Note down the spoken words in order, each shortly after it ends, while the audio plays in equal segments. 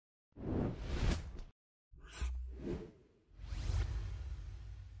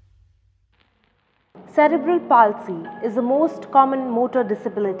Cerebral palsy is the most common motor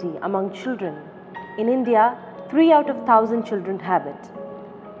disability among children. In India, 3 out of 1,000 children have it.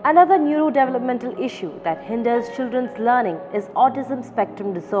 Another neurodevelopmental issue that hinders children's learning is autism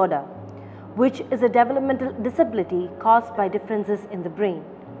spectrum disorder, which is a developmental disability caused by differences in the brain.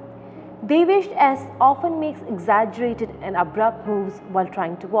 Devesh S often makes exaggerated and abrupt moves while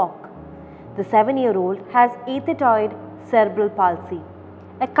trying to walk. The 7-year-old has athetoid cerebral palsy,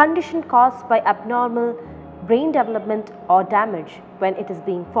 a condition caused by abnormal brain development or damage when it is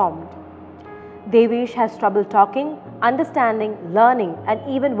being formed. Devesh has trouble talking, understanding, learning, and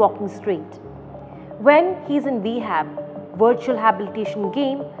even walking straight. When he is in VHAB, virtual habilitation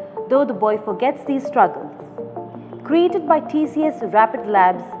game, though the boy forgets these struggles. Created by TCS Rapid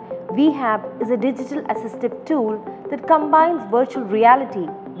Labs, VHAB is a digital-assistive tool that combines virtual reality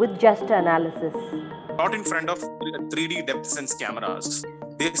with gesture analysis. Not in front of 3D depth sense cameras.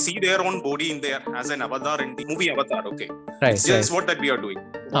 They see their own body in there as an avatar in the movie Avatar, okay? Right, it's just what that we are doing.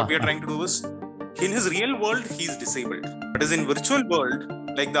 What we are trying to do is, in his real world, he is disabled. But as in virtual world,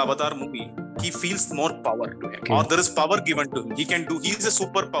 like the Avatar movie, he feels more power to him. Okay. Or there is power given to him. He is a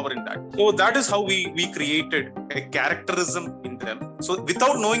superpower in that. So that is how we created a characterism in them. So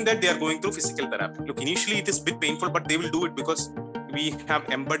without knowing that, they are going through physical therapy. Look, initially it is a bit painful, but they will do it because we have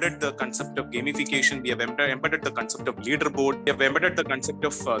embedded the concept of gamification, we have embedded the concept of leaderboard, we have embedded the concept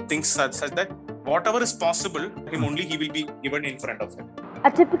of things such that whatever is possible, he will be given in front of him.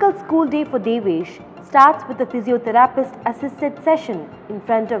 A typical school day for Devesh starts with a physiotherapist assisted session in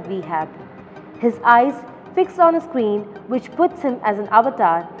front of VHAB. His eyes fixed on a screen which puts him as an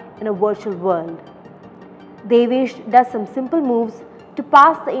avatar in a virtual world. Devesh does some simple moves to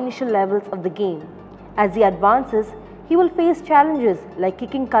pass the initial levels of the game. As he advances, he will face challenges like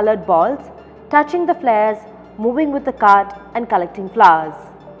kicking colored balls, touching the flares, moving with the cart, and collecting flowers.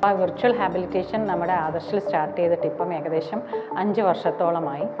 Virtual habilitation നമ്മുടെ ആദർശിൽ start ചെയ്തിട്ട് ഇപ്പം ഏകദേശം 5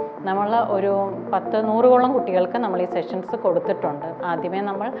 വർഷത്തോളമായി. നമ്മൾ ഒരു 100-100ഓളം കുട്ടികൾക്ക് നമ്മൾ ഈ സെഷൻസ് കൊടുത്തിട്ടുണ്ട്. ആദ്യമേ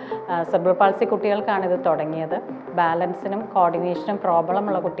നമ്മൾ സെറിബ്രൽ പാൾസി കുട്ടികൾക്കാണ് ഇത് തുടങ്ങിയത്. ബാലൻസിനും കോർഡിനേഷനും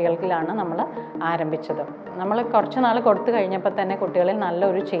പ്രോബ്ലമുള്ള കുട്ടികൾക്കിലാണ് നമ്മൾ ആരംഭിച്ചത്. നമ്മൾ കുറച്ച് നാൾ കൊടുത്തു കഴിഞ്ഞപ്പോൾ തന്നെ കുട്ടികളിൽ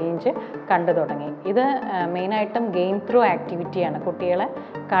നല്ലൊരു ചേഞ്ച് കണ്ടു തുടങ്ങി. ഇത് മെയിനായിട്ടും ഗെയിം ത്രൂ ആക്ടിവിറ്റിയാണ്. കുട്ടികളെ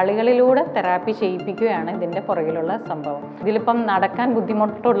കളികളിലൂടെ തെറാപ്പി ചെയ്യിപ്പിക്കുകയാണ് ഇതിൻ്റെ പുറകിലുള്ള സംഭവം. ഇതിലിപ്പം നടക്കാൻ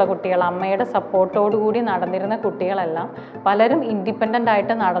ബുദ്ധിമുട്ടുള്ള കുട്ടികൾ, അമ്മയുടെ സപ്പോർട്ടോടുകൂടി നടന്നിരുന്ന കുട്ടികളെല്ലാം പലരും ഇൻഡിപെൻഡൻ്റ്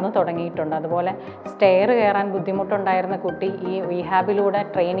ആയിട്ട് നടന്നു തുടങ്ങിയിട്ടുണ്ട്. അതുപോലെ സ്റ്റെയർ കയറാൻ ബുദ്ധിമുട്ടുണ്ടായിരുന്ന കുട്ടി ഈ വിഹാബിലൂടെ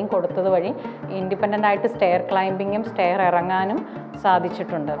ട്രെയിനിങ് കൊടുത്തത് വഴി ഇൻഡിപെൻഡൻ്റ് ആയിട്ട് സ്റ്റെയർ ക്ലൈംബിങ്ങും സ്റ്റെയർ ഇറങ്ങാനും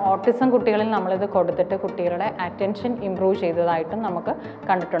സാധിച്ചിട്ടുണ്ട്. ഓട്ടിസം കുട്ടികളിൽ നമ്മളിത് കൊടുത്തിട്ട് കുട്ടികളുടെ അറ്റൻഷൻ ഇംപ്രൂവ് ചെയ്തതായിട്ടും നമുക്ക്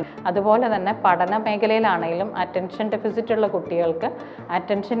കണ്ടിട്ടുണ്ട്. അതുപോലെ തന്നെ പഠന മേഖലയിലാണെങ്കിലും അറ്റൻഷൻ ഡെഫിസിറ്റ് ഉള്ള കുട്ടികൾക്ക്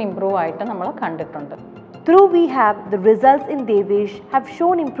അറ്റൻഷൻ ഇംപ്രൂവ് ആയിട്ട് നമ്മൾ കണ്ടിട്ടുണ്ട്. Through VHAB, the results in Devesh have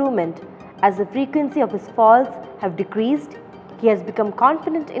shown improvement as the frequency of his falls have decreased. He has become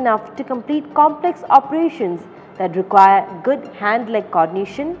confident enough to complete complex operations that require good hand-leg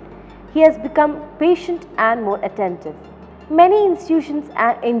coordination. He has become patient and more attentive. Many institutions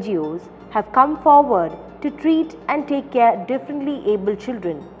and NGOs have come forward to treat and take care of differently abled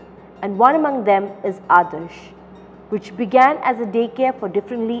children, and one among them is Adarsh, which began as a daycare for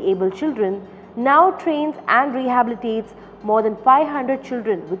differently abled children, now trains and rehabilitates more than 500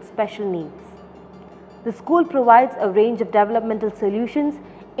 children with special needs. The school provides a range of developmental solutions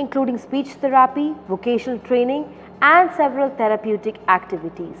including speech therapy, vocational training and several therapeutic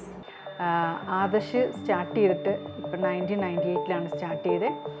activities. Adarsh start ചെയ്തിട്ട് ഇപ്പം 1998ലാണ് start ചെയ്തത്.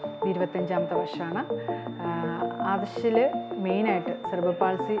 25ാമത്തെ വർഷമാണ്. ആദർശിൽ മെയിനായിട്ട് cerebral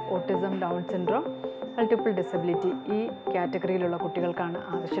palsy, autism, down syndrome, multiple disability ഈ കാറ്റഗറിയിലുള്ള കുട്ടികൾക്കാണ്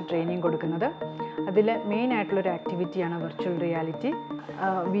Adarsh training കൊടുക്കുന്നത്. അതിൽ മെയിനായിട്ടുള്ളൊരു ആക്ടിവിറ്റിയാണ് virtual reality.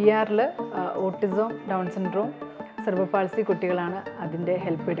 VR-ൽ autism, down syndrome, cerebral palsy കുട്ടികളാണ് അതിൻ്റെ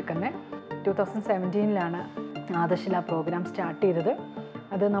ഹെൽപ്പ് എടുക്കുന്നത്. 2017ലാണ് ആദർശിൽ ആ പ്രോഗ്രാം സ്റ്റാർട്ട് ചെയ്തത്.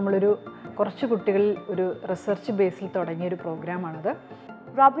 അത് നമ്മളൊരു കുറച്ച് കുട്ടികളിൽ ഒരു research Basil തുടങ്ങിയൊരു പ്രോഗ്രാമാണത്.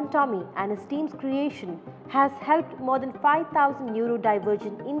 Robin Tommy and his team's creation has helped more than 5,000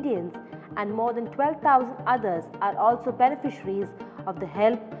 neurodivergent Indians, and more than 12,000 others are also beneficiaries of the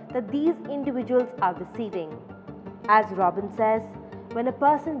help that these individuals are receiving. As Robin says, when a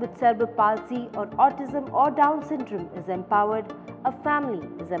person with cerebral palsy or autism or Down syndrome is empowered, a family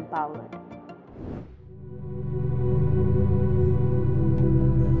is empowered.